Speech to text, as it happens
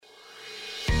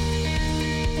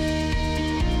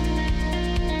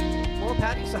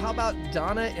Patty. So how about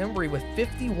Donna Embry with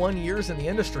 51 years in the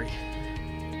industry?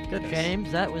 Goodness.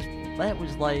 James, that was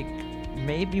like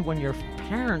maybe when your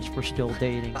parents were still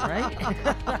dating, right?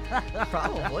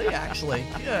 Probably, actually.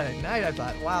 Good night, I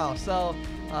thought. Wow. So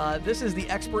this is the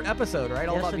expert episode, right?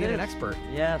 All Yes, about it being is. an expert.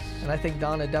 Yes. And I think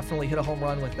Donna definitely hit a home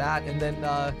run with that. And then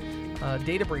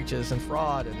data breaches and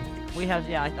fraud. And We have,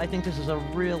 I think this is a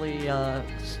really a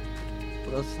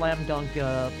slam dunk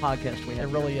podcast we it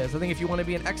have. really is. I think if you want to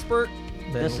be an expert,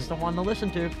 then This is the one to listen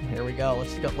to. here we go.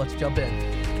 Let's jump in.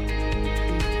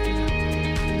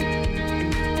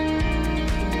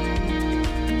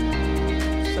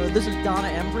 So this is Donna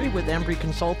Embry with Embry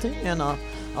Consulting, and a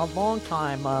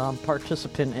long-time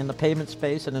participant in the payment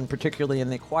space, and in particularly in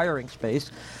the acquiring space.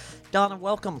 Donna,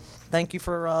 welcome. Thank you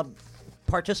for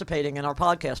participating in our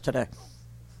podcast today.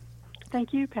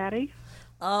 Thank you, Patty.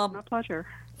 My pleasure.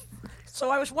 So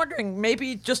I was wondering,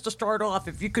 maybe just to start off,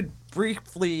 if you could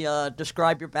briefly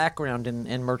describe your background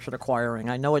in merchant acquiring.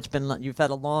 I know you've had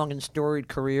a long and storied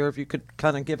career. If you could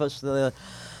kind of give us the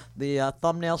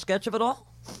thumbnail sketch of it all.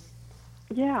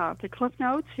 Yeah, the Cliff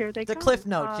Notes, here they The come. Cliff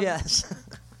Notes, yes.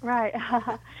 Right.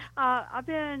 I've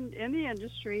been in the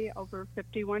industry over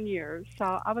 51 years,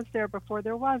 so I was there before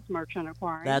there was merchant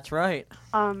acquiring. That's right.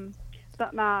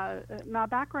 But my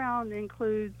background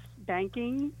includes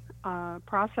banking,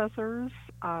 processors,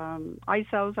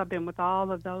 ISOs. I've been with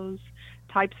all of those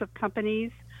types of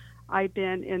companies. I've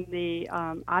been in the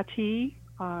IT,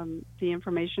 the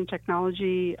information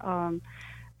technology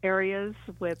areas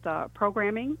with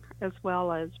programming, as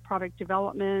well as product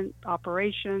development,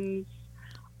 operations,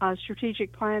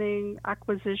 strategic planning,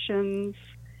 acquisitions,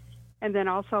 and then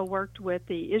also worked with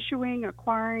the issuing,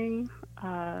 acquiring,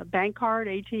 bank card,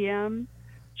 ATM,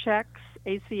 checks,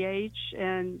 ACH,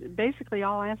 and basically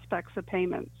all aspects of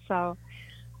payments. So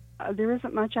there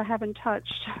isn't much I haven't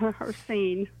touched or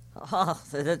seen.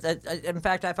 In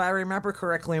fact, if I remember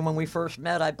correctly, when we first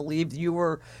met, I believe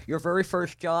your very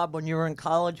first job when you were in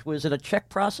college was at a check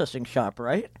processing shop,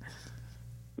 right?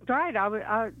 Right.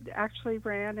 I actually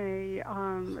ran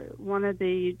one of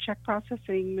the check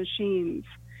processing machines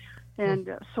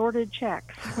and sorted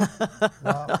checks.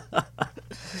 That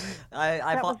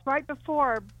was right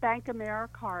before Bank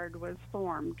Americard was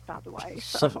formed, by the way.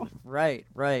 So. Right,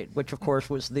 which of course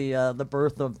was the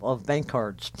birth of bank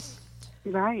cards.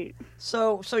 Right.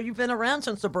 So you've been around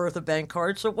since the birth of bank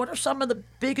cards. So what are some of the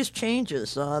biggest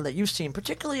changes that you've seen,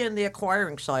 particularly in the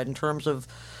acquiring side, in terms of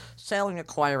selling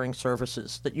acquiring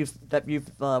services that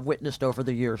you've witnessed over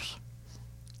the years?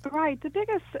 Right. The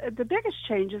biggest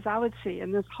changes I would see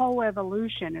in this whole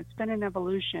evolution. It's been an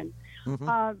evolution.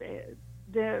 Mm-hmm.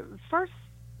 The first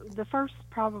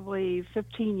probably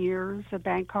 15 years of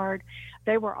bank card,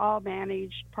 they were all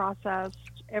managed, processed.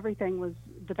 Everything was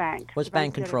the bank. Was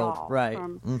bank controlled, right?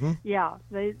 Yeah,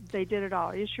 they did it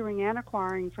all, issuing and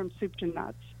acquiring from soup to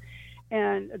nuts.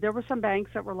 And there were some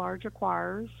banks that were large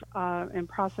acquirers and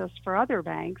processed for other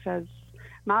banks, as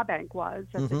my bank was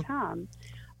at the time.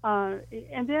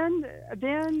 And then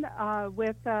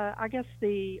with, I guess,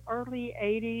 the early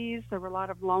 80s, there were a lot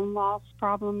of loan loss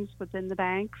problems within the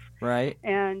banks. Right.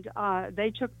 And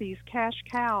they took these cash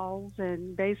cows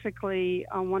and basically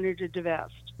wanted to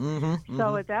divest.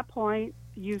 So at that point,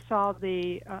 you saw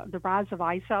the rise of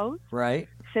ISOs, right?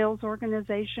 Sales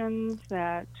organizations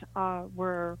that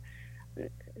were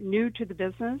new to the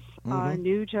business,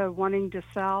 new to wanting to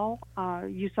sell.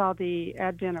 You saw the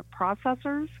advent of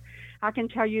processors. I can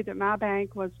tell you that my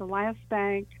bank was the last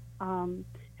bank.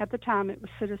 At the time, it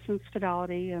was Citizens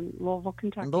Fidelity in Louisville,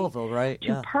 Kentucky. Louisville, right?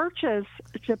 To purchase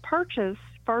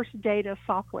First Data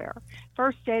software.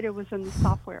 First Data was in the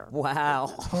software.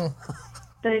 Wow.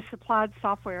 They supplied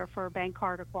software for bank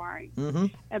card acquiring,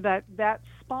 but that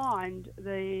spawned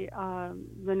the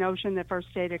notion that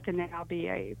First Data can now be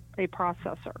a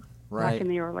processor. Right. Back in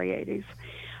the early 80s.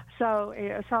 So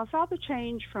I saw the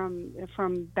change from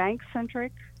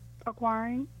bank-centric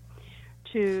acquiring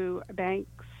to bank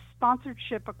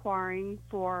sponsorship acquiring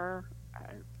for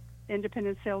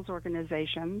independent sales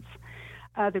organizations.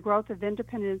 The growth of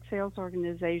independent sales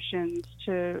organizations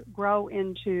to grow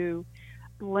into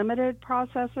limited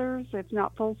processors, if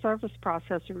not full service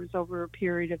processors, over a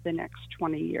period of the next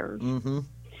 20 years.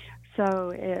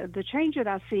 So the change that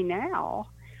I see now,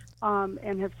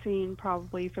 and have seen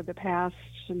probably for the past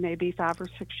maybe 5 or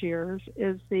 6 years,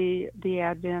 is the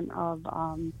advent of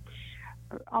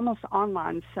almost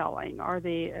online selling, or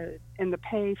in the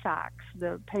PayFax,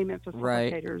 the payment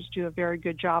facilitators do a very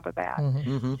good job of that,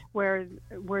 where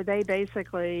they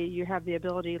basically, you have the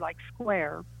ability, like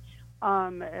Square,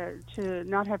 to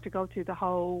not have to go through the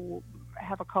whole,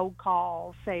 have a cold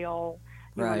call sale,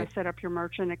 You want Right. to set up your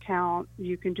merchant account,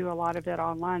 you can do a lot of it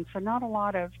online. So not a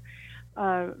lot of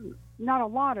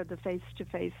the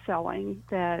face-to-face selling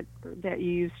that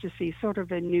you used to see, sort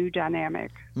of a new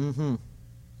dynamic. Mm-hmm.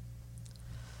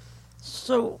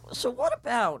 So what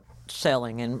about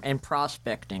selling and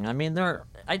prospecting? I mean,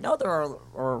 I know there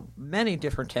are many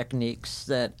different techniques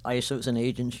that ISOs and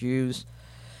agents use.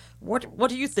 What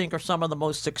do you think are some of the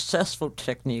most successful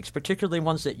techniques, particularly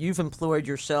ones that you've employed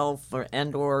yourself,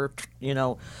 or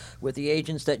with the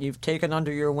agents that you've taken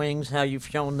under your wings, how you've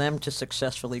shown them to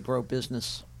successfully grow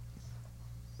business?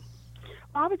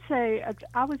 I would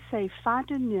say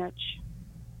find a niche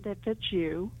that fits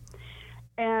you,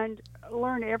 and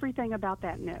learn everything about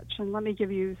that niche. And let me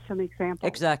give you some examples.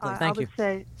 Exactly. Thank you.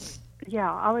 I would say,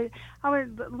 yeah, I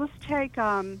would. Let's take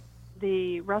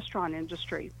the restaurant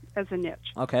industry as a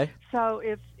niche. Okay. So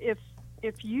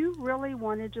if you really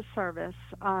wanted to service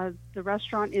the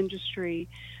restaurant industry,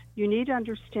 you need to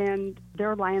understand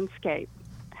their landscape.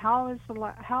 How is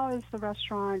the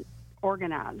restaurant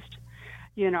organized?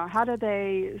 How do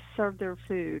they serve their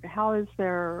food? How does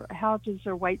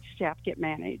their wait staff get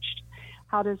managed?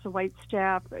 How does the wait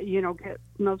staff, get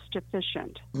most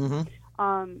efficient?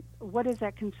 Mm-hmm. What is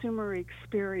that consumer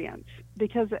experience?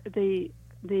 Because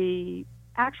the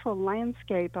actual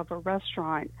landscape of a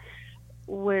restaurant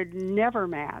would never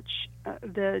match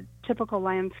the typical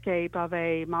landscape of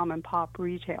a mom and pop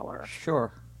retailer.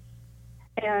 Sure.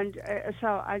 And so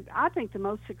I think the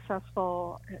most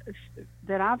successful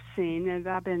that I've seen and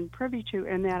that I've been privy to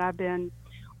and that I've been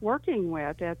working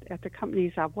with at the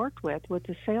companies I've worked with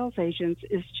the sales agents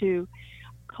is to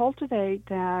cultivate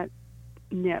that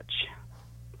niche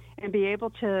and be able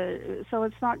to, so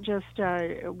it's not just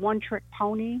a one-trick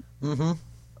pony. Mm-hmm.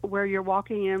 Where you're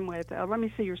walking in with, let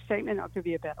me see your statement, I'll give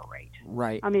you a better rate.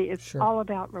 Right. I mean, it's Sure. all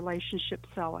about relationship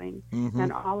selling Mm-hmm.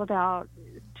 and all about,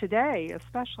 today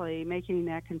especially, making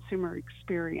that consumer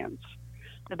experience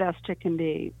the best it can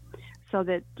be. So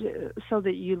that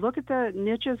you look at the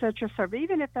niches that you're serving,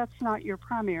 even if that's not your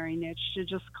primary niche, to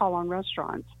just call on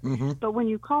restaurants. Mm-hmm. But when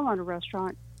you call on a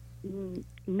restaurant,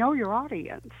 know your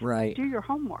audience. Right. Do your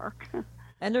homework.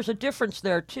 And there's a difference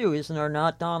there, too, isn't there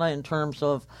not, Donna, in terms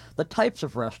of the types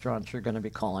of restaurants you're going to be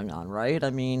calling on, right?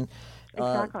 I mean,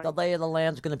 Exactly. the lay of the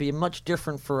land is going to be much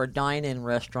different for a dine-in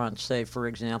restaurant, say, for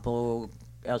example,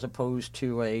 as opposed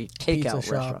to a takeout Pizza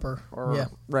shop restaurant. or- yeah.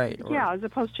 Right. Yeah, as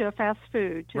opposed to a fast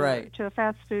food, Right. to a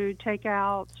fast food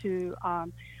takeout, to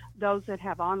those that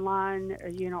have online,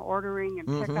 ordering and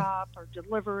Mhm. pickup or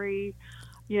delivery,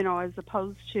 as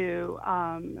opposed to,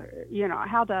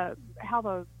 how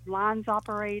the lines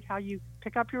operate, how you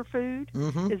pick up your food.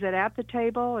 Mm-hmm. Is it at the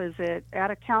table? Is it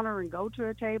at a counter and go to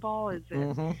a table? Is it,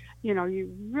 Mm-hmm.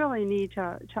 you really need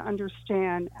to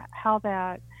understand how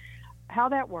that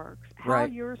works, how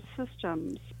Right. your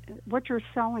systems, what you're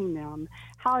selling them,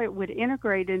 how it would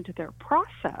integrate into their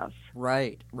process.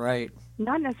 Right. Right.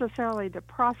 Not necessarily the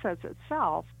process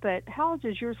itself, but how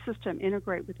does your system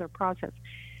integrate with their process?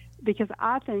 Because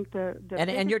I think the And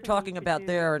biggest you're thing talking to about do-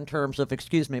 there in terms of,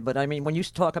 excuse me, but I mean, when you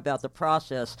talk about the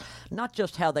process, not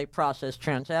just how they process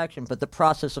transaction, but the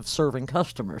process of serving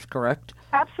customers, correct?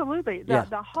 Absolutely, Yeah.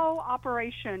 the whole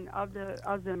operation of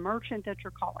the merchant that you're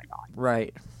calling on.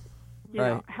 Right. You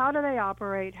know, how do they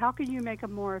operate? How can you make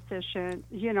them more efficient?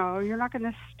 You're not going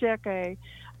to stick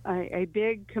a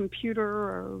big computer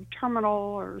or terminal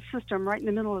or system right in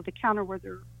the middle of the counter where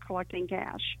they're collecting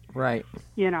cash. Right.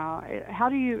 How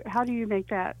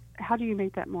do you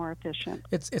make that more efficient?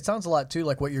 It sounds a lot too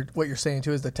like what you're saying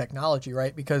too is the technology,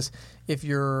 right? Because if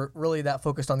you're really that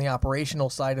focused on the operational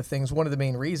side of things, one of the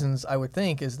main reasons I would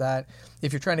think is that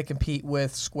if you're trying to compete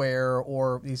with Square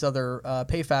or these other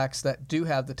PayFacs that do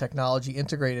have the technology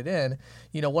integrated in,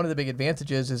 one of the big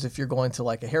advantages is if you're going to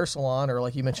like a hair salon or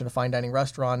like you mentioned a fine dining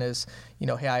restaurant is,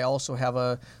 hey, I also have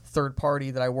a third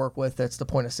party that I work with that's the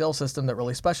point of sale system that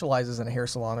really specializes in a hair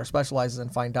salon or specializes in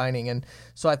fine dining. And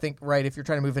so I think, right, if you're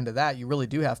trying to move into that, you really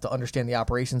do have to understand the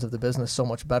operations of the business so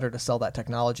much better to sell that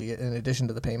technology in addition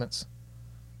to the payments.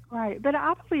 Right, but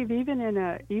I believe even in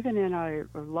a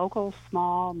local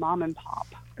small mom and pop,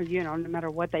 no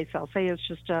matter what they sell, say it's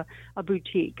just a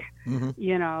boutique,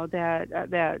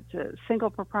 that single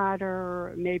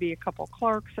proprietor, maybe a couple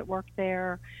clerks that work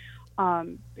there.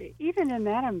 Even in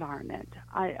that environment,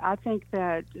 I think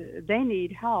that they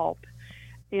need help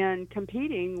in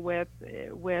competing with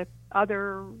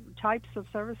other types of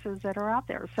services that are out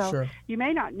there. So Sure. you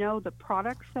may not know the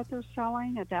products that they're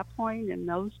selling at that point in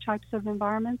those types of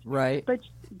environments, Right. but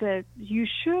you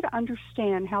should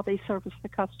understand how they service the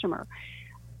customer,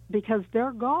 because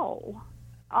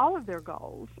all of their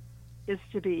goals, is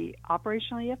to be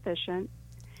operationally efficient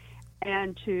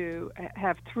and to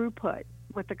have throughput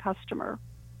with the customer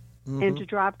and to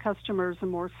drive customers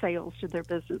and more sales to their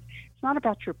business. It's not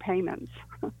about your payments.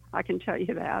 I can tell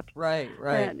you that. Right.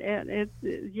 And it's,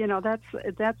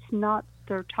 that's not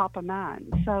their top of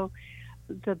mind. So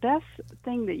the best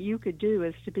thing that you could do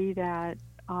is to be that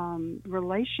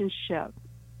relationship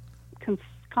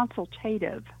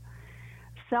consultative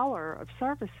seller of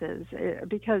services,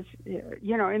 because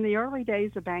in the early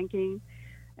days of banking,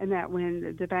 and that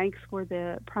when the banks were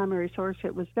the primary source,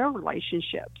 it was their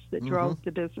relationships that drove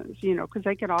the business, because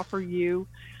they could offer you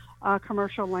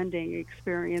commercial lending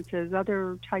experiences,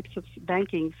 other types of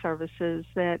banking services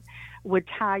that would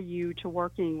tie you to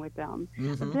working with them.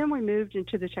 But then we moved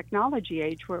into the technology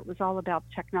age where it was all about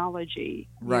technology,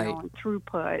 and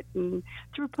throughput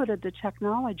of the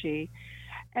technology.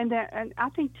 And I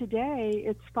think today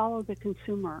it's follow the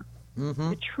consumer.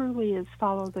 It truly is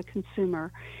follow the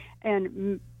consumer.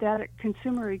 And that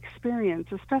consumer experience,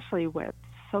 especially with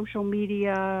social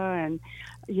media, and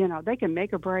they can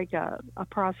make or break a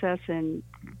process in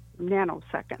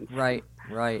nanoseconds. Right.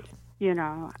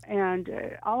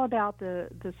 And all about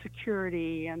the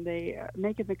security and the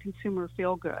making the consumer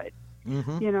feel good.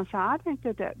 So I think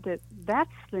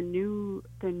that's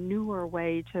the newer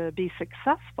way to be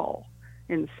successful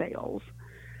in sales.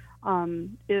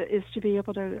 Is to be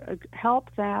able to help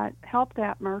that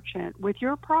merchant with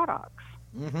your products,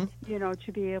 to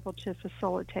be able to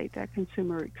facilitate that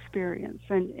consumer experience,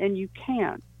 and you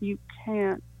can't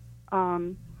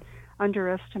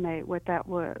underestimate what that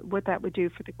would do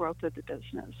for the growth of the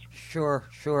business. Sure.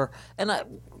 And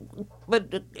I'm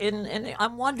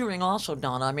wondering also,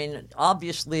 Donna. I mean,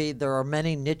 obviously there are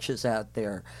many niches out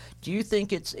there. Do you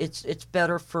think it's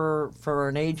better for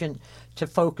an agent to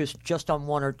focus just on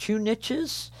one or two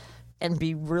niches and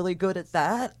be really good at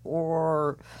that,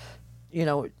 or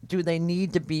do they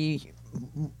need to be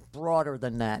broader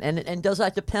than that? And does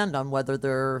that depend on whether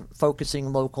they're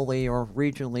focusing locally or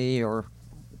regionally or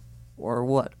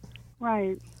what?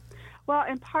 Right. Well,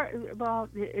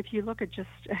 if you look at just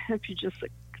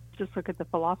look at the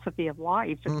philosophy of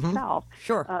life itself,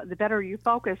 sure. The better you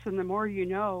focus and the more you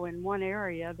know in one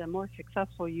area, the more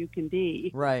successful you can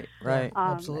be. Right.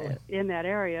 Absolutely. In that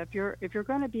area, if you're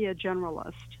going to be a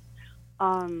generalist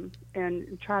and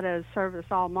try to service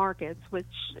all markets, which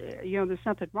there's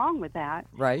nothing wrong with that.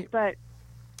 Right. But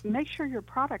make sure your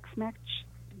products match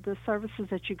the services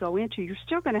that you go into. You're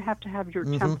still going to have your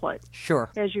template, sure,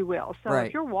 as you will. So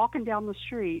if you're walking down the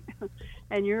street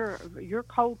and you're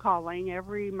cold calling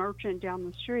every merchant down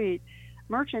the street,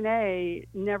 Merchant A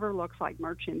never looks like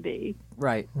Merchant B,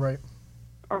 right,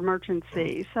 or Merchant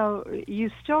C. So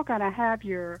you still got to have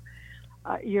your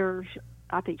I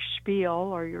think spiel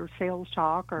or your sales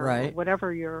talk or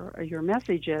whatever your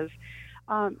message is.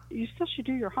 You still should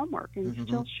do your homework, and you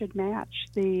still should match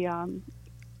the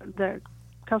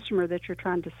customer that you're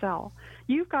trying to sell.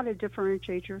 You've got to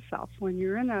differentiate yourself when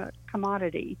you're in a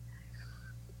commodity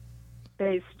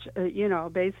based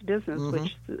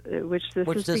business, which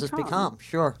this has become.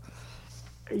 Sure.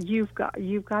 You've got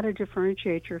to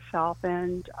differentiate yourself,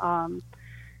 and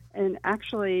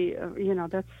actually,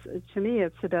 that's, to me,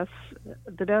 it's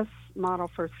the best model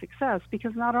for success,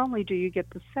 because not only do you get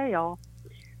the sale,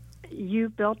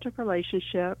 you've built a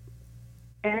relationship,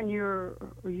 and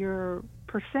your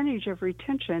percentage of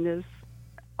retention is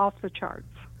off the charts.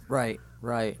 Right.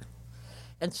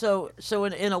 And so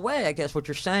in a way, I guess what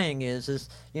you're saying is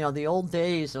the old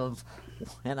days of,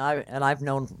 and I've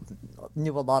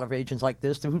knew a lot of agents like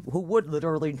this who would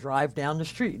literally drive down the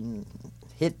street and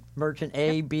hit Merchant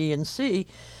A, B, and C.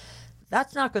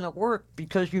 That's not going to work,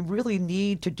 because you really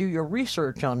need to do your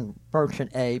research on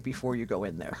Merchant A before you go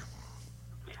in there.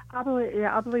 I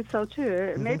believe so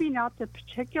too. Maybe not the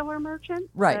particular merchant,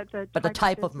 right? But the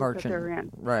type of merchant that they're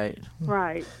in. Right.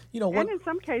 And in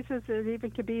some cases, it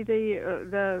even could be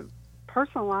the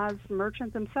personalized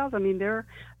merchant themselves. I mean, they're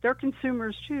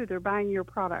consumers too. They're buying your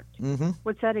product.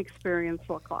 What's that experience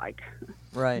look like?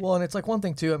 Right. Well, and it's like one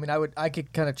thing too. I mean, I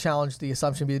could kind of challenge the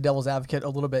assumption, be the devil's advocate a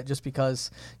little bit, just because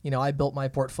I built my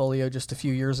portfolio just a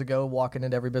few years ago, walking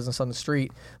into every business on the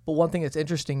street. But one thing that's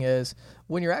interesting is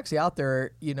when you're actually out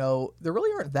there, there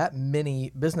really aren't that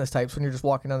many business types when you're just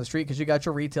walking down the street, because you got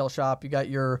your retail shop, you got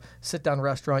your sit-down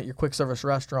restaurant, your quick service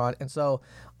restaurant, and so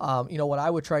what I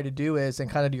would try to do is,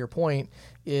 and kind of to your point,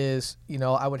 is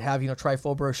I would have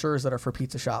trifle brochures that are for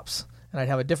pizza shops, and I'd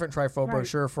have a different trifle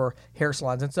brochure for hair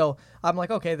salons. And so I'm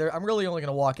like, okay, I'm really only going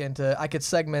to walk into, I could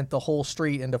segment the whole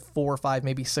street into 4 or 5,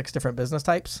 maybe 6 different business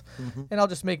types, and I'll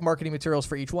just make marketing materials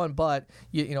for each one. But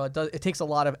it takes a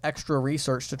lot of extra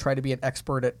research to try to be an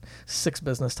expert at 6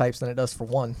 business types than it does for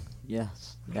one.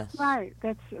 Yes, yes. Right,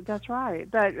 that's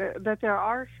right. But there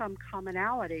are some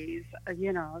commonalities,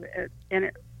 in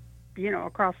it,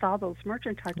 across all those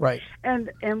merchant types. Right. And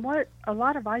what a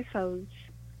lot of ISOs,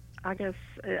 I guess,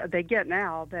 they get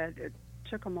now, that it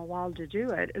took them a while to do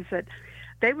it, is that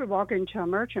they would walk into a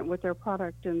merchant with their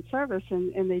product and service,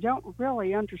 and they don't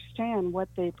really understand what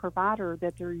the provider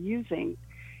that they're using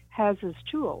has as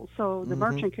tools. So the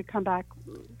merchant could come back,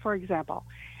 for example,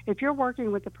 if you're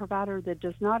working with a provider that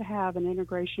does not have an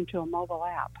integration to a mobile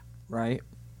app Right.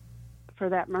 for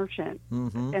that merchant,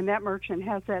 and that merchant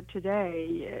has that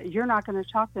today, you're not going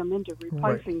to talk them into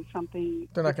replacing something.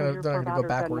 They're not because going your to go provider doesn't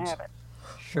backwards. have it.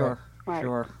 Sure. Right.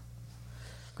 Sure.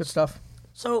 Good stuff.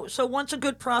 So once a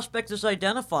good prospect is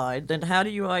identified, then how do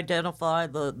you identify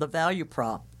the value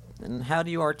prop, and how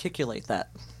do you articulate that?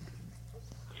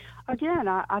 Again,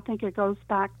 I think it goes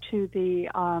back to the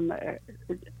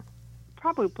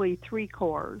probably three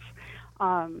cores.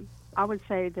 I would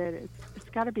say that it's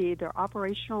got to be their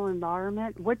operational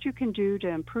environment, what you can do to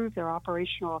improve their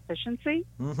operational efficiency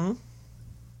and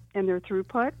their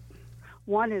throughput.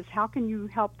 One is, how can you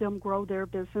help them grow their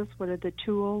business? What are the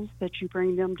tools that you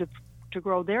bring them to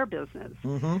grow their business?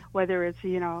 Whether it's,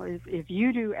 if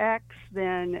you do X,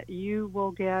 then you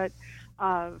will get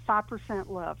 5%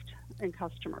 lift in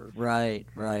customers. Right.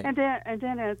 And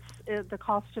then it's the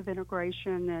cost of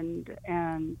integration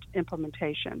and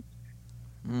implementation.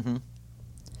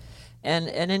 And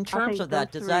in terms of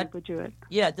that, does that would do it.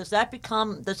 does that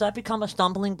become a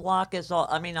stumbling block?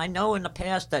 I mean, I know in the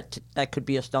past that could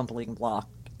be a stumbling block.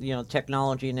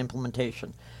 Technology and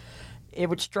implementation. It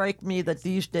would strike me that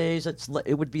these days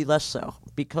it would be less so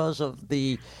because of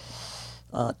the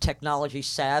technology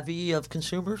savvy of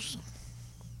consumers.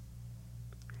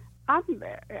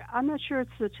 I'm not sure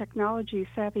it's the technology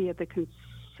savvy of the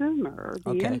consumer,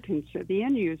 the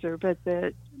end user, but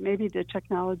maybe the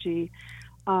technology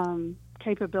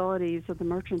capabilities of the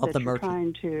merchant you're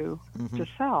trying to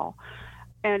sell.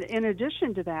 And in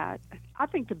addition to that, I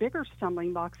think the bigger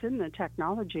stumbling blocks in the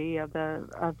technology of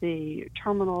the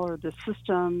terminal or the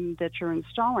system that you're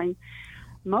installing,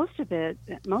 most of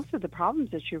the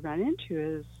problems that you run into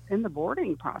is in the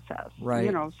boarding process.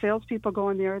 Right. Salespeople go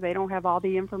in there, they don't have all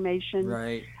the information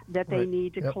that they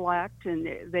need to collect,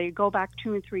 and they go back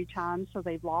 2 and 3 times, so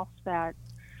they've lost that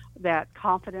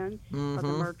confidence of the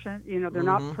merchant. They're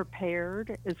not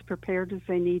prepared as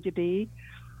they need to be.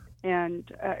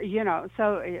 And,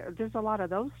 so there's a lot of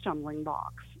those stumbling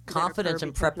blocks. Confidence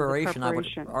and preparation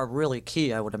are really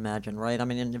key, I would imagine, right? I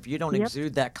mean, and if you don't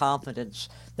exude that confidence,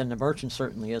 then the merchant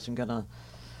certainly isn't going to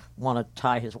want to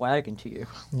tie his wagon to you.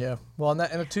 Yeah. Well,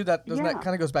 that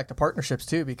kind of goes back to partnerships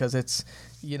too, because it's,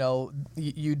 you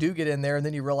do get in there and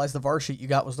then you realize the VAR sheet you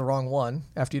got was the wrong one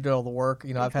after you did all the work.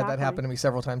 I've had that happen to me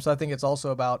several times. So I think it's also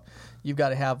about, you've got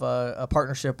to have a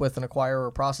partnership with an acquirer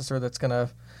or processor that's going to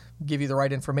give you the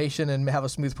right information and have a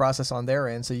smooth process on their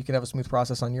end, so you can have a smooth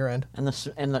process on your end. And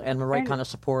the right kind of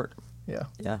support. Yeah.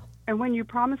 Yeah. And when you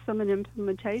promise them an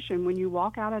implementation, when you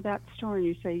walk out of that store and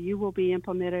you say you will be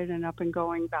implemented and up and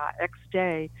going by X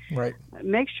day, right,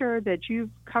 make sure that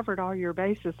you've covered all your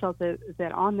bases so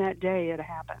that on that day it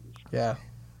happens. Yeah.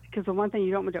 Because the one thing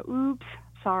you don't want to do, oops,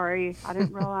 sorry, I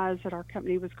didn't realize that our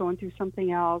company was going through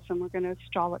something else and we're going to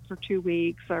stall it for 2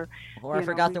 weeks, or I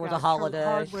forgot there was a holiday.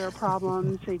 Hardware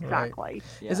problems, exactly. Right.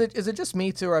 Yeah. Is it just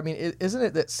me too? Or, I mean, isn't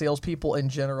it that salespeople in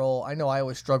general? I know I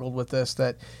always struggled with this.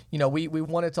 That we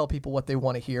want to tell people what they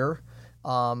want to hear,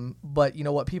 but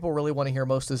what people really want to hear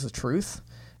most is the truth.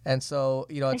 And so,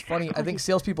 it's funny. I think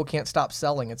salespeople can't stop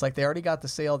selling. It's like they already got the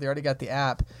sale, they already got the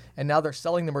app, and now they're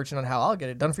selling the merchant on how I'll get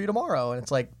it done for you tomorrow. And it's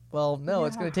like, well, no,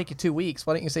 it's going to take you 2 weeks.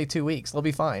 Why don't you say 2 weeks? They'll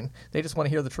be fine. They just want to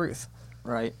hear the truth.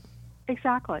 Right.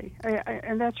 Exactly.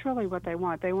 And that's really what they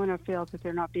want. They want to feel that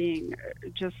they're not being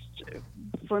just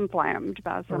flim-flammed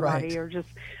by somebody, or just,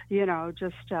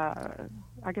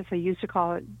 I guess they used to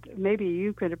call it, maybe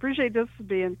you could appreciate this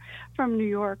being from New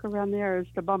York, around there is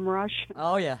the bum rush.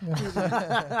 Oh, yeah.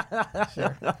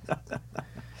 Sure.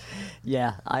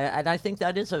 Yeah, I think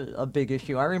that is a big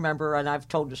issue. I remember, and I've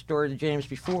told the story to James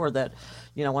before, that,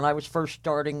 when I was first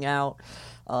starting out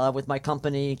with my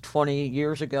company 20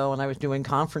 years ago and I was doing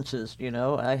conferences,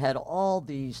 I had all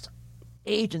these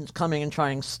agents coming and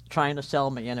trying to sell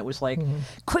me, and it was like,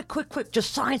 quick,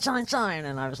 just sign.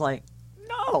 And I was like,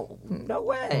 no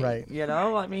way. Right.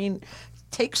 I mean,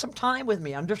 take some time with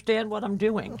me, understand what I'm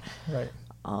doing. Right.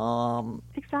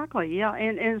 Exactly. Yeah,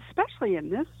 and especially in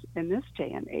this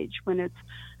day and age, when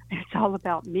it's all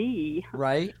about me.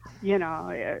 Right. You know,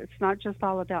 it's not just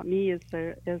all about me as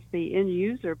the end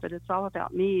user, but it's all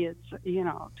about me. It's, you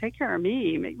know, take care of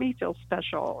me, make me feel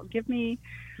special, give me,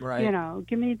 Right. you know,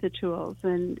 give me the tools.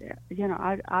 And, you know,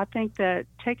 I think that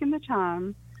taking the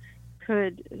time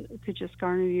could just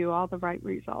garner you all the right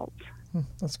results.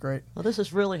 That's great. Well, this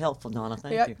is really helpful, Donna.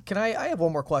 Thank you. Can I have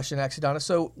one more question, actually, Donna?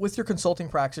 So with your consulting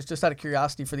practice, just out of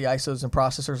curiosity for the ISOs and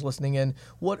processors listening in,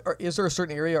 is there a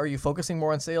certain area, are you focusing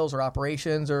more on sales or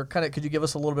operations, or kind of could you give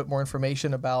us a little bit more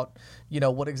information about, you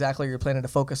know, what exactly you're planning to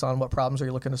focus on, what problems are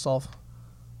you looking to solve?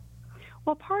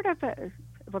 Well, part of it,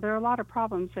 well, there are a lot of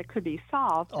problems that could be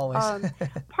solved. Always.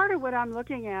 Part of what I'm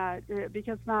looking at,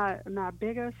 because my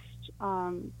biggest,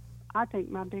 I think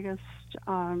my biggest,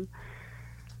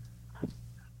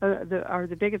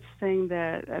 the biggest thing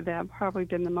that I've probably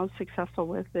been the most successful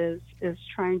with is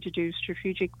trying to do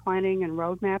strategic planning and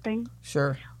road mapping.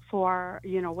 Sure. For,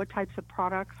 you know, what types of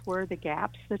products, where are the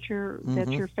gaps that you're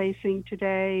facing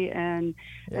today, and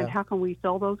how can we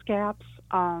fill those gaps?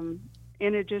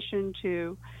 In addition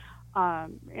to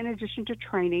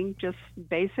training, just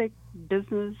basic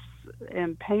business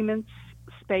and payments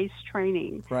space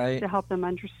training, right, to help them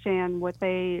understand what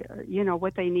they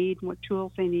need and what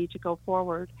tools they need to go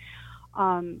forward.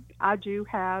 I do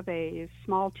have a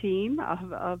small team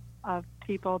of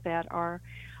people that are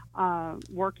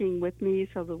working with me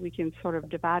so that we can sort of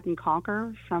divide and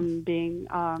conquer, some being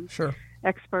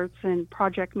experts in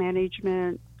project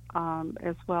management,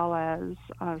 as well as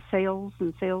sales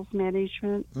and sales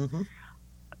management,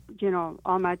 you know,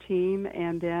 on my team.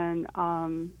 And then,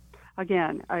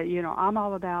 again, you know, I'm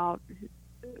all about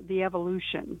the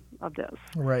evolution of this,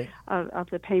 right, of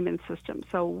the payment system.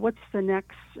 So what's the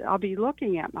next? I'll be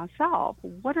looking at myself.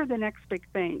 What are the next big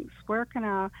things? Where can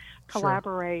I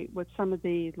collaborate with some of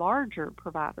the larger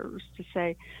providers to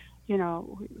say, you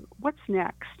know, what's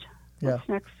next? What's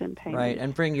next in payment? Right,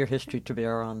 and bring your history to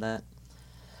bear on that.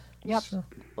 Yep. Sure.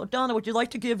 Well, Donna, would you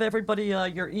like to give everybody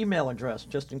your email address,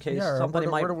 just in case somebody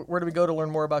might... Where do we go to learn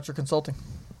more about your consulting?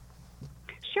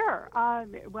 Sure.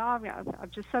 Well,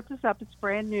 I've just set this up. It's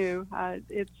brand new.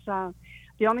 It's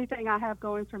the only thing I have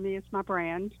going for me is my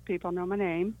brand. People know my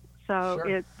name.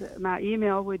 So my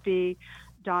email would be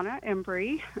Donna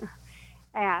Embry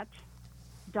at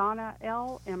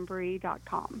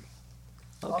donnalembry.com.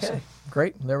 Okay. Awesome.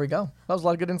 Great. There we go. That was a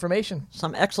lot of good information.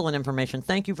 Some excellent information.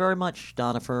 Thank you very much,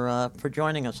 Donna, for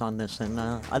joining us on this. And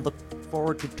I look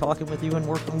forward to talking with you and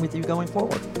working with you going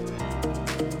forward.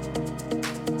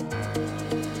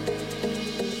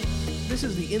 This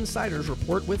is the Insider's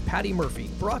Report with Patty Murphy,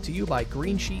 brought to you by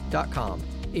Greensheet.com,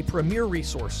 a premier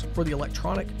resource for the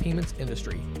electronic payments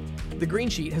industry. The Green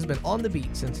Sheet has been on the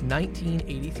beat since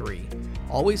 1983,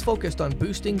 always focused on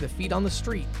boosting the feet on the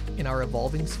street in our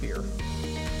evolving sphere.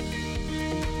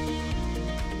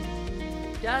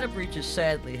 Data breaches,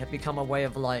 sadly, have become a way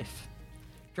of life.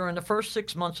 During the first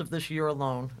 6 months of this year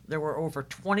alone, there were over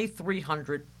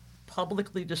 2,300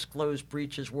 publicly disclosed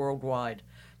breaches worldwide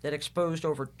that exposed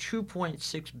over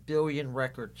 2.6 billion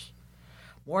records.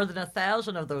 More than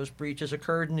 1,000 of those breaches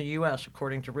occurred in the U.S.,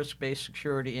 according to Risk-Based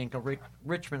Security Inc., a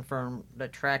Richmond firm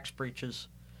that tracks breaches.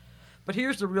 But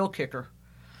here's the real kicker.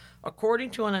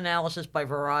 According to an analysis by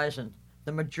Verizon,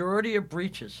 the majority of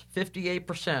breaches,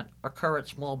 58%, occur at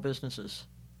small businesses.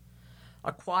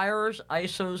 Acquirers,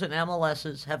 ISOs, and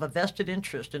MLSs have a vested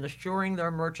interest in assuring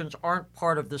their merchants aren't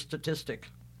part of the statistic.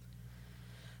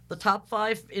 The top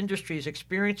 5 industries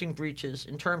experiencing breaches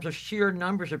in terms of sheer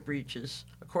numbers of breaches,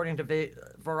 according to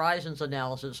Verizon's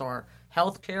analysis, are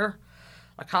healthcare,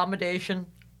 accommodation,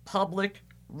 public,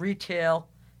 retail,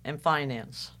 and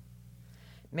finance.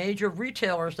 Major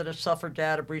retailers that have suffered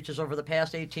data breaches over the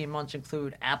past 18 months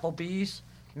include Applebee's,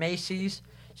 Macy's,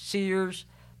 Sears,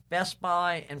 Best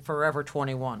Buy, and Forever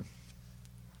 21.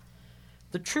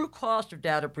 The true cost of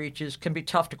data breaches can be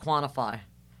tough to quantify.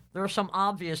 There are some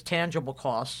obvious tangible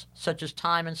costs, such as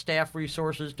time and staff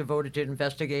resources devoted to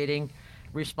investigating,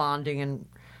 responding, and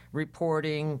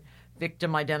reporting,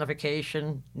 victim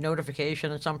identification,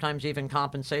 notification, and sometimes even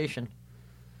compensation.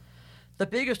 The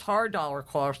biggest hard dollar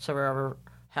costs, however,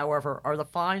 are the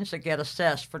fines that get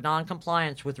assessed for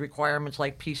noncompliance with requirements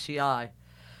like PCI,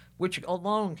 which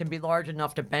alone can be large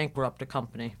enough to bankrupt a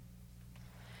company.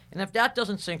 And if that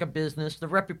doesn't sink a business, the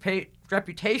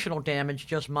reputational damage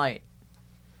just might.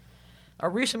 A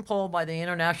recent poll by the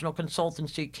international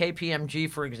consultancy KPMG,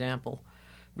 for example,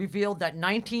 revealed that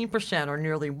 19%, or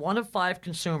nearly 1 of 5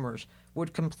 consumers,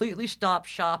 would completely stop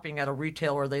shopping at a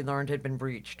retailer they learned had been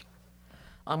breached.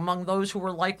 Among those who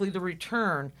were likely to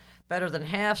return, better than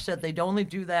half said they'd only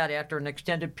do that after an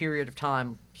extended period of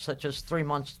time, such as 3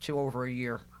 months to over a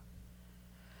year.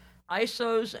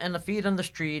 ISOs and the feet on the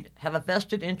street have a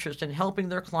vested interest in helping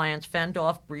their clients fend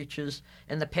off breaches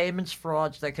and the payments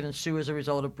frauds that can ensue as a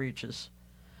result of breaches.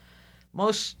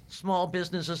 Most small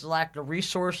businesses lack the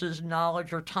resources,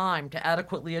 knowledge, or time to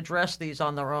adequately address these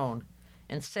on their own.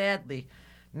 And sadly,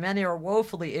 many are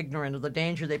woefully ignorant of the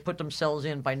danger they put themselves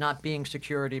in by not being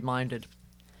security-minded.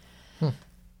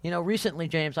 Recently,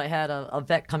 James, I had a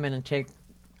vet come in and check,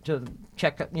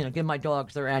 give my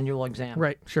dogs their annual exam.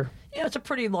 Right, sure. Yeah, it's a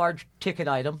pretty large ticket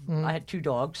item. I had 2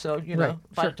 dogs, so, Right,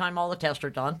 by sure. the time all the tests are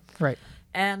done. Right.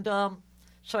 And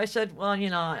so I said, well,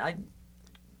 I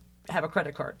have a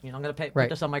credit card. I'm going to put Right.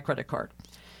 this on my credit card.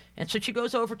 And so she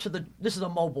goes over to this is a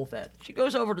mobile vet. She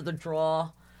goes over to the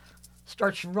drawer,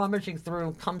 starts rummaging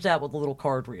through, comes out with a little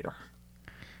card reader.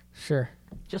 Sure.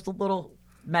 Just a little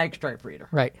magstripe reader.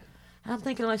 Right. And I'm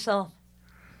thinking to myself,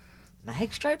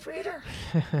 magstripe reader?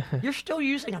 You're still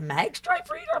using a magstripe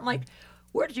reader? I'm like,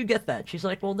 where did you get that? She's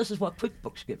like, well, this is what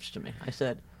QuickBooks gives to me. I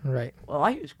said, Right. well,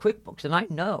 I use QuickBooks, and I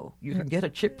know you can get a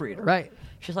chip reader. Right.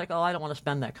 She's like, oh, I don't want to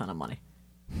spend that kind of money.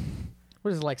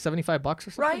 What is it, like $75 or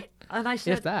something? Right? And I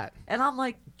said, If that. And I'm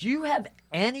like, do you have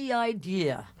any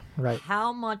idea Right.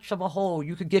 how much of a hole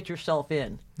you could get yourself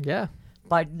in Yeah.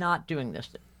 by not doing this?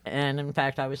 And in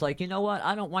fact, I was like, you know what?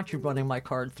 I don't want you running my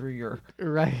card through your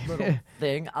Right. little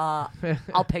thing. I'll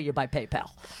pay you by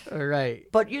PayPal. Right.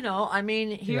 But,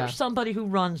 here's Yeah. somebody who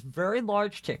runs very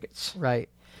large tickets. Right.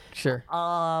 Sure.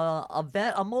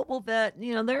 A mobile vet,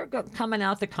 they're coming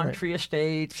out the country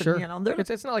estates. Sure. And, they're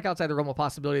It's not like outside the realm of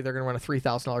possibility they're going to run a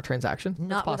 $3,000 transaction.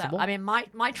 not That's possible.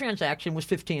 without. My transaction was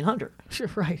 $1,500. Sure.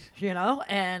 Right.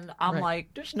 And I'm Right.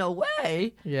 like, there's no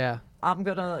way Yeah. I'm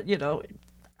gonna,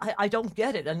 I don't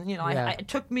get it. And, Yeah. it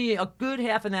took me a good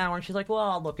half an hour, and she's like, well,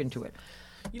 I'll look into it.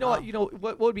 You know what?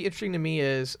 What would be interesting to me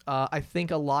is I think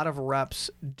a lot of reps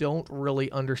don't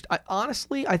really understand.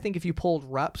 Honestly, I think if you polled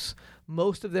reps,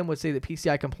 most of them would say that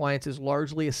PCI compliance is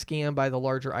largely a scam by the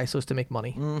larger ISOs to make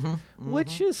money,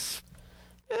 which is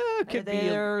could be.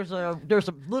 There's a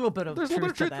little bit of There's a little bit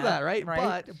of truth to that,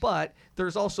 right? But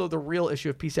there's also the real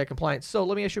issue of PCI compliance. So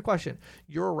let me ask you a question.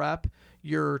 You're a rep.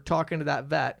 You're talking to that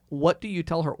vet. What do you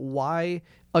tell her? Why?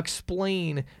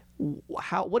 Explain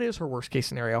what is her worst case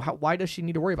scenario? Why does she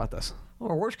need to worry about this?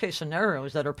 Well, worst case scenario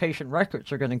is that her patient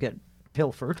records are going to get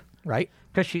pilfered Right?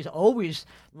 because she's always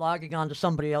logging onto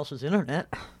somebody else's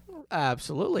internet,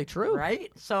 Absolutely true. right?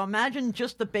 So imagine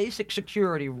just the basic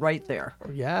security right there.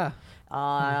 Yeah.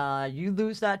 You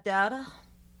lose that data,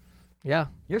 Yeah.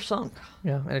 you're sunk.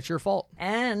 Yeah. And it's your fault.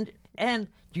 And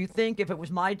do you think if it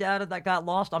was my data that got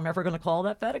lost, I'm ever going to call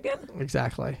that vet again?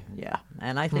 Exactly. Yeah,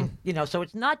 and I think so.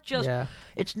 It's not just Yeah.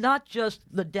 it's not just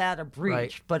the data breach,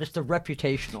 Right. but it's the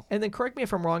reputational. And then correct me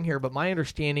if I'm wrong here, but my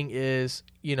understanding is,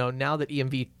 now that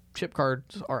EMV chip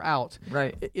cards are out,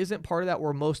 Right. isn't part of that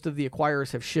where most of the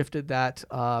acquirers have shifted that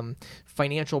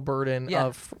financial burden Yeah.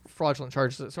 of fraudulent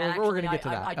charges? So And we're going to actually, get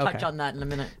to that. I touch on that in a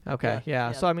minute. Okay.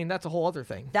 Yeah. So I mean, that's a whole other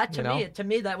thing. That you know? to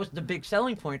me, that was the big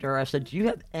selling point. There, I said, do you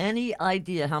have any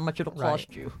idea how much it'll cost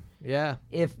Right. you Yeah.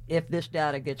 if this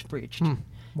data gets breached? Wow.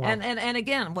 And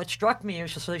again, what struck me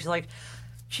is just like,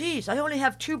 geez, I only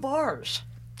have 2 bars.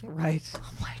 Right.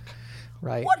 I'm like,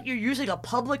 Right. what? You're using a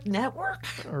public network?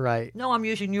 Right. No, I'm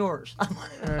using yours.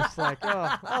 It's like,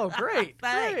 oh, great.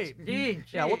 Thanks. Great. Gee,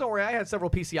 Yeah. Well, don't worry. I had several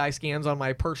PCI scans on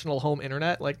my personal home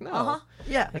internet. Like, no.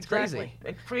 Yeah, That's exactly. crazy.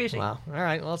 It's crazy. Wow. All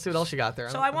right. Well, let's see what else you got there.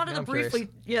 So I wanted to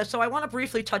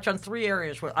briefly, touch on 3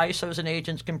 areas where ISOs and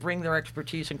agents can bring their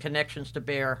expertise and connections to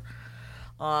bear,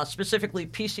 specifically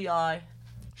PCI,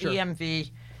 Sure. EMV,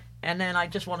 and then I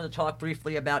just wanted to talk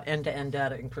briefly about end-to-end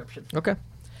data encryption. Okay.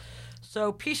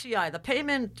 So PCI, the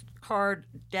Payment Card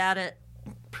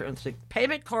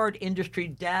Industry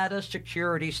Data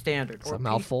Security Standard. It's a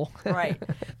mouthful. Right.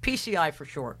 PCI for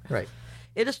short. Right.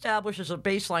 It establishes set of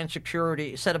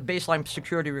baseline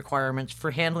security requirements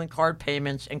for handling card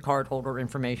payments and cardholder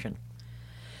information.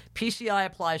 PCI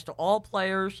applies to all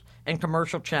players and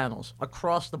commercial channels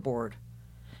across the board.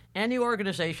 Any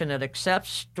organization that accepts,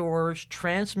 stores,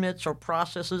 transmits, or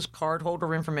processes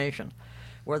cardholder information,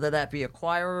 whether that be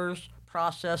acquirers,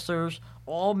 processors,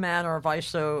 all manner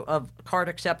of card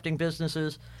accepting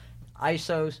businesses,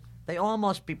 ISOs, they all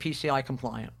must be PCI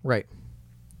compliant. Right.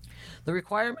 The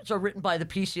requirements are written by the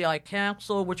PCI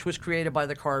Council, which was created by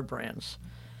the card brands.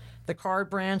 The card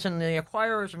brands and the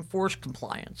acquirers enforce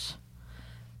compliance.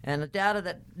 And the data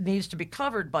that needs to be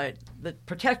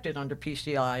protected under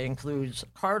PCI includes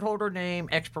cardholder name,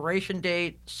 expiration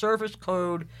date, service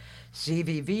code,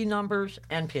 CVV numbers,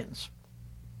 and PINs.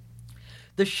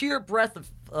 The sheer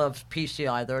breadth of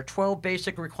PCI, there are 12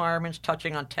 basic requirements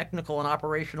touching on technical and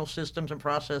operational systems and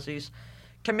processes,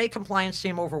 can make compliance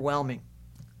seem overwhelming.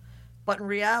 But in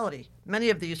reality, many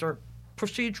of these are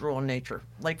procedural in nature,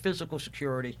 like physical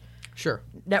security, Sure.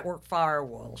 network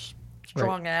firewalls,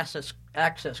 strong access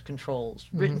controls,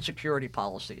 written security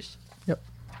policies. Yep.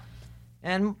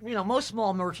 And, most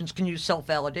small merchants can use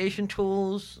self-validation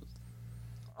tools.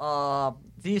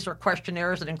 These are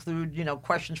questionnaires that include,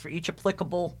 questions for each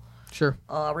applicable Sure.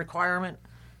 requirement.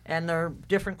 And there are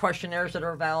different questionnaires that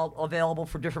are available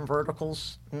for different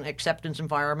verticals and acceptance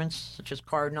environments, such as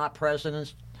card not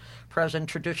present,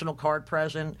 traditional card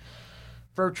present,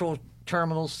 virtual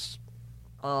terminals,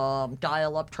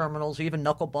 dial-up terminals, even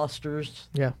knuckle busters.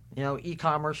 Yeah.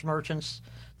 E-commerce merchants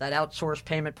that outsource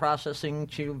payment processing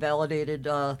to validated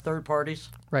third parties.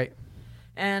 Right.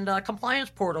 And compliance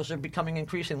portals are becoming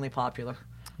increasingly popular.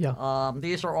 Yeah.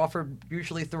 These are offered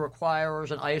usually through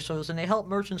acquirers and ISOs, and they help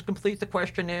merchants complete the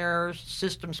questionnaires,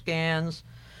 system scans,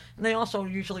 and they also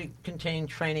usually contain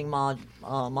training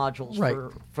modules Right.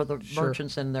 for the Sure.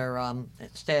 merchants and their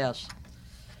staffs.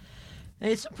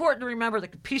 And it's important to remember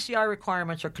that the PCI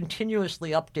requirements are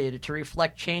continuously updated to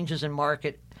reflect changes in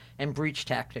market and breach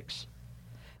tactics.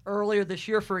 Earlier this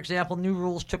year, for example, new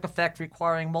rules took effect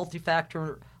requiring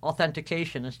multi-factor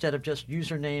authentication instead of just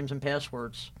usernames and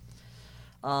passwords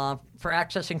for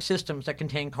accessing systems that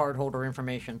contain cardholder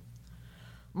information.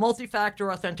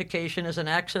 Multi-factor authentication is an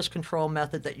access control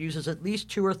method that uses at least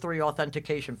 2 or 3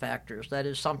 authentication factors. That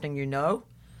is something you know,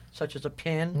 such as a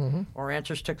PIN or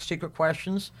answers to secret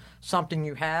questions, something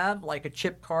you have, like a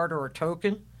chip card or a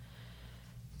token,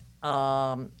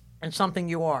 and something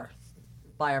you are,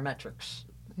 biometrics.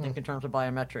 Think in terms of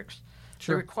biometrics.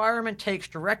 Sure. The requirement takes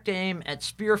direct aim at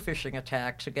spear phishing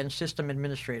attacks against system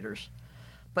administrators.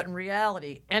 But in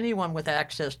reality, anyone with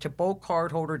access to bulk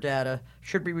cardholder data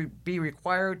should be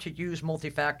required to use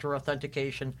multi-factor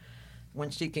authentication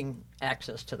when seeking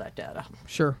access to that data.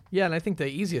 Sure. Yeah, and I think the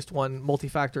easiest one,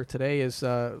 multi-factor today, is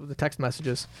the text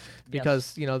messages,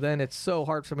 because then it's so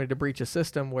hard for somebody to breach a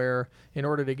system where, in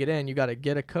order to get in, you got to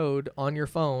get a code on your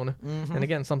phone, and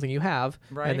again, something you have,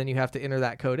 Right. and then you have to enter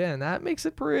that code in. That makes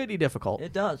it pretty difficult.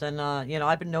 It does, and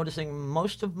I've been noticing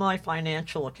most of my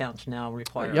financial accounts now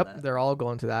require Yep, that. they're all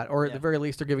going to that, or at Yeah. the very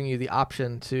least, they're giving you the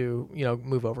option to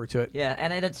move over to it. Yeah,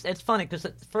 and it's funny because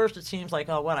at first it seems like,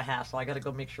 oh, what a hassle! I got to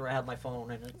go make sure I have my phone,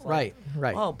 and it's like,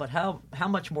 Right. Oh, but how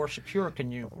much more secure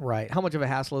can you? Right. How much of a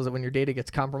hassle is it when your data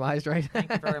gets compromised, right? Thank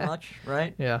you very much.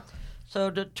 Right. Yeah. So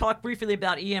to talk briefly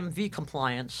about EMV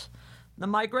compliance, the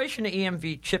migration to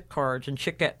EMV chip cards and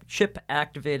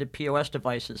chip-activated POS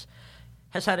devices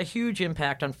has had a huge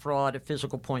impact on fraud at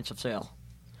physical points of sale.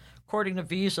 According to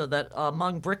Visa, that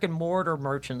among brick-and-mortar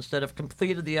merchants that have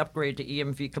completed the upgrade to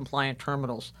EMV-compliant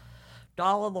terminals,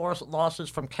 dollar losses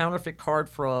from counterfeit card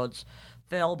frauds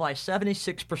fell by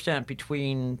 76%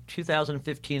 between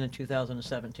 2015 and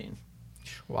 2017.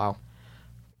 Wow.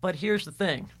 But here's the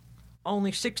thing.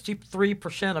 Only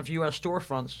 63% of U.S.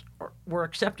 storefronts were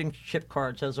accepting chip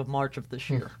cards as of March of this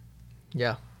year.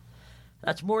 Yeah.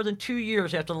 That's more than 2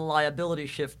 years after the liability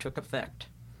shift took effect.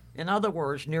 In other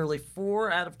words, nearly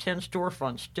 4 out of 10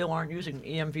 storefronts still aren't using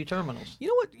EMV terminals. You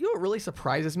know what really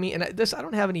surprises me, and I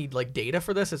don't have any data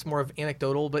for this. It's more of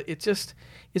anecdotal, but is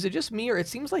it just me, or it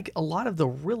seems like a lot of the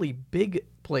really big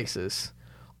places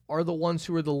are the ones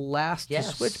who are the last to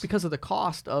Yes. switch because of the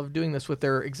cost of doing this with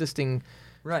their existing.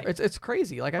 Right. It's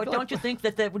crazy. I But feel don't you think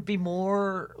that would be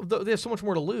more... there's so much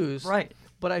more to lose. Right.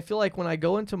 But I feel like when I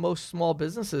go into most small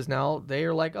businesses now, they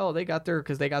are like, oh, they got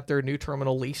their new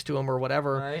terminal leased to them or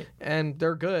whatever, Right. and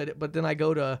they're good. But then I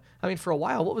go to, for a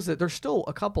while, what was it? There's still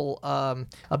a couple,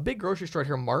 a big grocery store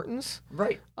here, Martin's,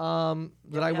 Right.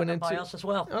 that I went into. By us as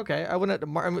well. Okay, I went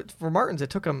into for Martin's. It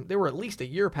took them. They were at least a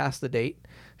year past the date.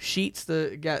 Sheets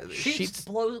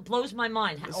blows my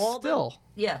mind.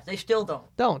 They still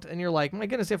don't. don't, and you're like, my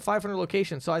goodness, they have 500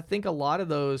 locations. So I think a lot of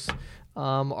those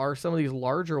are some of these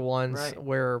larger ones Right.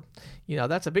 where,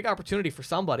 that's a big opportunity for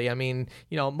somebody.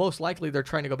 Most likely they're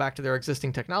trying to go back to their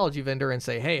existing technology vendor and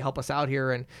say, hey, help us out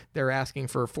here, and they're asking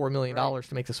for $4 million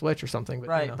to make the switch or something. But,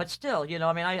 Right, but still,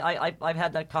 I've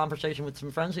had that conversation with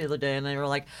some friends the other day, and they were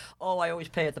like, "Oh, I always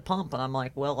pay at the pump," and I'm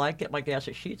like, "Well, I get my gas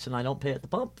at Sheetz, and I don't pay at the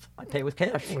pump. I pay with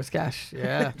cash." With cash,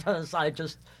 yeah. Because I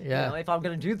just, Yeah. if I'm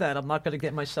going to do that, I'm not going to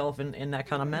get myself in that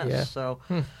kind of mess. Yeah.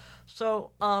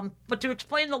 So, but to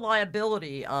explain the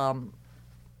liability,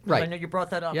 Right. I know you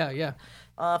brought that up. Yeah.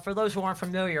 For those who aren't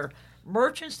familiar,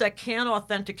 merchants that can't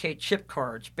authenticate chip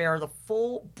cards bear the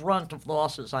full brunt of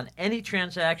losses on any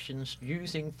transactions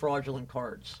using fraudulent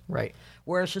cards. Right.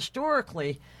 Whereas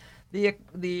historically, the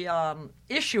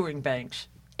issuing banks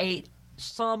ate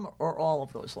some or all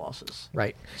of those losses.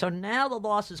 Right. So now the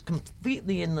loss is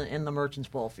completely in the merchant's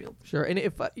ball field. Sure. And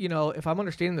if if I'm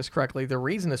understanding this correctly, the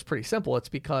reason is pretty simple. It's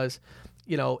because,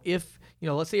 if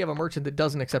let's say you have a merchant that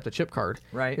doesn't accept a chip card.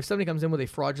 Right. If somebody comes in with a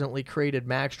fraudulently created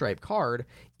magstripe card,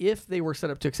 if they were set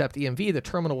up to accept EMV, the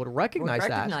terminal would recognize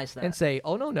that and say,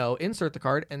 oh, no, insert the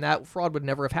card, and that fraud would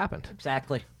never have happened.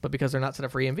 Exactly. But because they're not set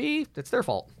up for EMV, it's their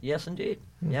fault. Yes, indeed.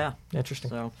 Yeah.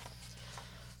 Interesting.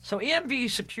 So EMV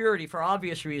security, for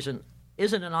obvious reason,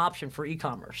 isn't an option for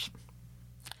e-commerce.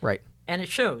 Right. And it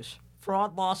shows.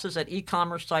 Fraud losses at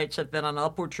e-commerce sites have been on an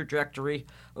upward trajectory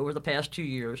over the past 2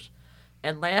 years,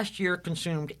 and last year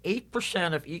consumed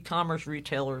 8% of e-commerce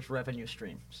retailers' revenue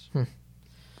streams.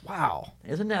 Wow.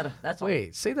 Isn't that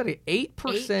Wait, say that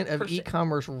 8% of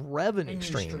e-commerce revenue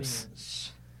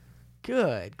streams.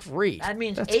 Good grief. That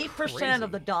means That's 8% crazy.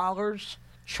 of the dollars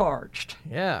charged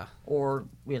Yeah. or,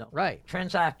 Right.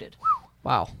 transacted.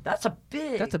 Wow. That's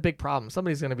a big problem.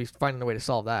 Somebody's going to be finding a way to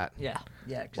solve that. Yeah,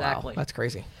 exactly. Wow, that's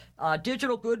crazy.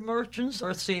 Digital good merchants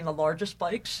are seeing the largest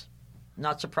spikes,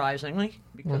 not surprisingly,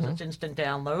 because it's instant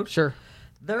download. Sure.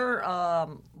 Their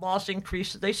loss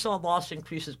increases, they saw loss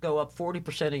increases go up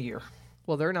 40% a year.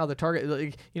 Well, they're now the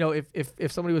target.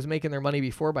 If somebody was making their money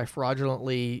before by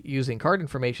fraudulently using card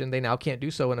information, they now can't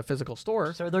do so in a physical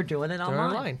store. So they're doing it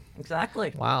online.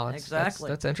 Exactly. Wow. Exactly.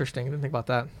 That's interesting. I didn't think about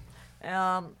that.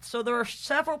 So there are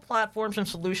several platforms and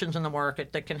solutions in the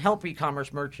market that can help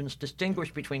e-commerce merchants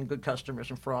distinguish between good customers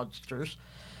and fraudsters.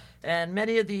 And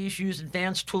many of these use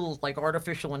advanced tools like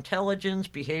artificial intelligence,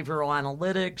 behavioral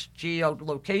analytics,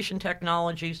 geolocation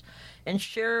technologies, and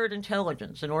shared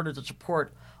intelligence in order to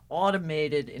support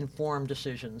automated, informed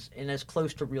decisions in as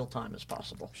close to real time as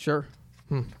possible. Sure.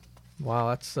 Wow,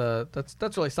 that's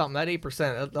really something. That 8%,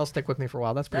 that'll stick with me for a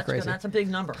while. That's pretty crazy. That's a big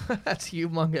number. That's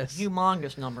humongous.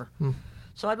 Humongous number.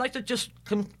 So I'd like to just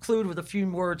conclude with a few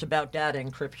words about data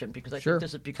encryption because I think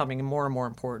this is becoming more and more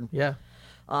important. Yeah.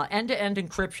 End-to-end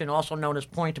encryption, also known as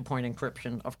point-to-point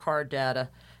encryption of card data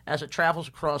as it travels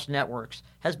across networks,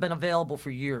 has been available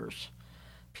for years.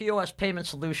 POS payment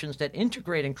solutions that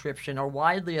integrate encryption are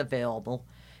widely available,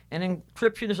 and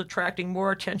encryption is attracting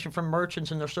more attention from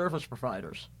merchants and their service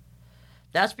providers.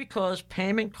 That's because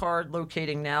payment card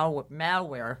locating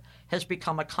malware has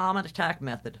become a common attack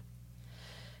method.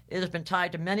 It has been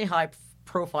tied to many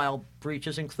high-profile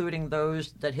breaches, including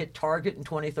those that hit Target in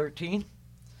 2013,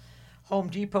 Home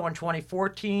Depot in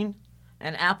 2014,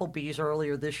 and Applebee's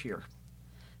earlier this year.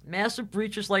 Massive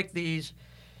breaches like these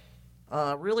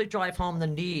really drive home the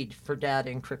need for data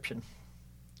encryption,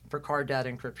 for card data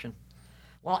encryption.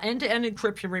 While end-to-end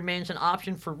encryption remains an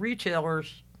option for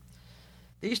retailers,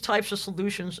 these types of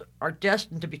solutions are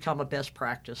destined to become a best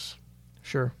practice.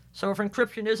 Sure. So if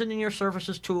encryption isn't in your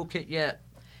services toolkit yet,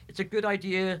 it's a good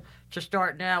idea to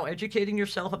start now educating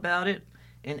yourself about it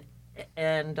and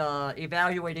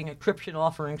evaluating encryption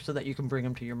offerings so that you can bring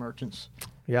them to your merchants.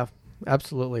 Yeah,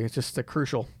 absolutely. It's just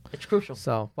crucial. It's crucial.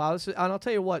 So, wow. And I'll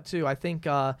tell you what, too. I think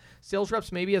sales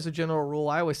reps, maybe as a general rule,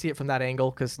 I always see it from that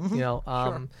angle because,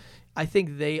 Sure. I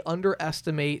think they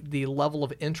underestimate the level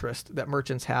of interest that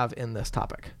merchants have in this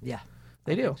topic. Yeah.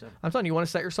 They do. So. I'm telling you, you want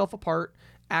to set yourself apart,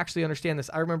 actually understand this.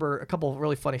 I remember a couple of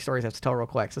really funny stories I have to tell real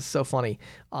quick. This is so funny.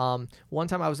 One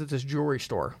time I was at this jewelry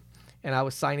store, and I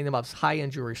was signing them up,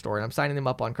 high-end jewelry store, and I'm signing them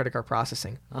up on credit card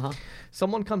processing.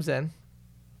 Someone comes in,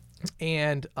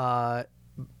 and what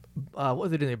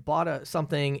did they do? They bought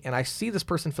something, and I see this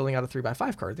person filling out a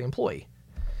 3x5 card, the employee.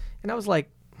 And I was like,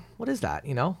 what is that,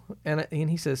 And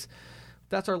he says,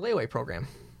 that's our layaway program.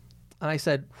 And I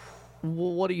said,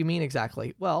 well, what do you mean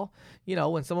exactly? Well,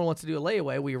 when someone wants to do a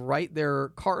layaway, we write their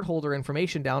cardholder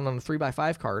information down on a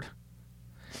 3x5 card,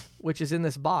 which is in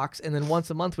this box, and then once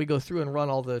a month we go through and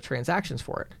run all the transactions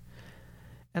for it.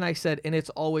 And I said, and it's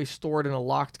always stored in a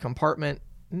locked compartment.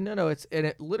 No,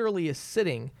 it literally is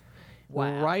sitting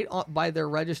right by their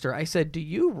register. I said, do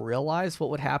you realize what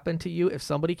would happen to you if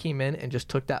somebody came in and just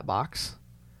took that box?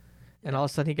 And all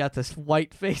of a sudden he got this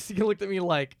white face. He looked at me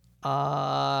like,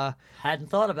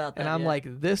 hadn't thought about that. And I'm like,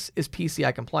 this is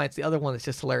PCI compliance. The other one is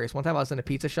just hilarious. One time I was in a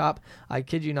pizza shop. I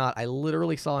kid you not. I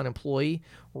literally saw an employee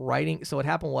writing. So what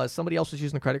happened was somebody else was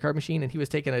using the credit card machine and he was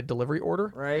taking a delivery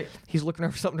order. Right. He's looking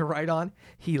for something to write on.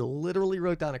 He literally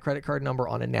wrote down a credit card number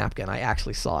on a napkin. I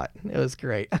actually saw it. It was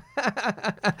great.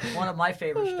 One of my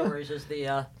favorite stories is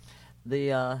the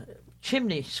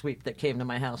chimney sweep that came to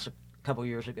my house a couple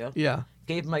years ago. Yeah.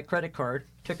 Gave him my credit card,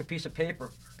 took a piece of paper.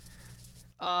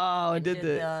 Oh, and did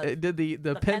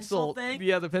the pencil thing?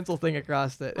 Yeah, the pencil thing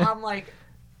across it. I'm like,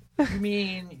 You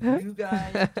mean you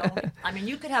guys don't? I mean,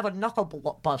 you could have a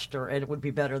knuckle buster and it would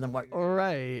be better than what you're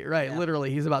Right. Yeah.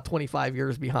 Literally, he's about 25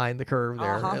 years behind the curve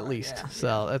there, at least. Yeah.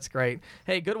 So that's great.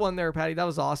 Hey, good one there, Patty. That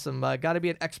was awesome. Got to be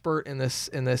an expert in this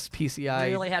PCI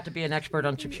You really have to be an expert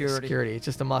on security. It's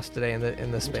just a must today in this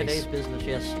In space. today's business,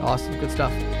 yes. Awesome. Good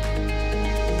stuff.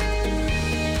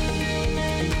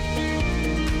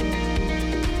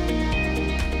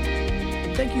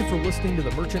 Thank you for listening to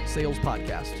the Merchant Sales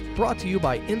Podcast, brought to you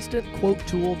by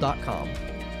InstantQuoteTool.com.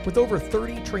 With over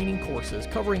 30 training courses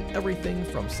covering everything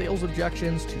from sales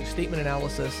objections to statement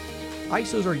analysis,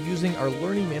 ISOs are using our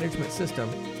learning management system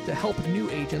to help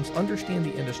new agents understand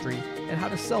the industry and how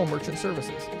to sell merchant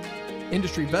services.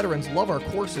 Industry veterans love our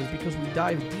courses because we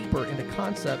dive deeper into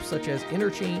concepts such as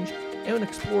interchange and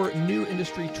explore new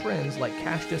industry trends like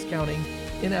cash discounting,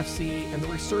 NFC, and the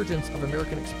resurgence of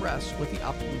American Express with the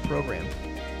Optblue program.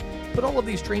 Put all of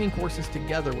these training courses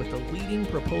together with the leading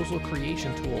proposal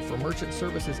creation tool for merchant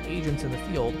services agents in the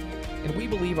field, and we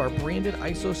believe our branded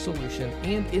ISO solution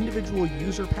and individual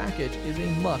user package is a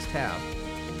must-have.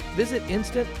 Visit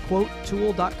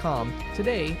InstantQuoteTool.com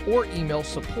today or email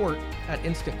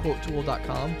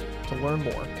support@InstantQuoteTool.com to learn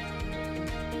more.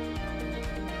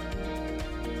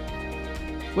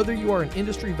 Whether you are an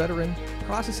industry veteran,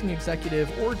 processing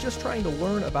executive, or just trying to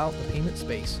learn about the payment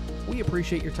space, we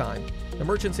appreciate your time. The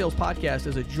Merchant Sales Podcast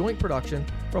is a joint production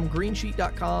from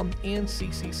Greensheet.com and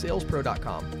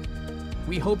CCSalesPro.com.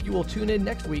 We hope you will tune in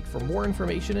next week for more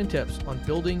information and tips on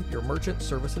building your merchant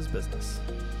services business.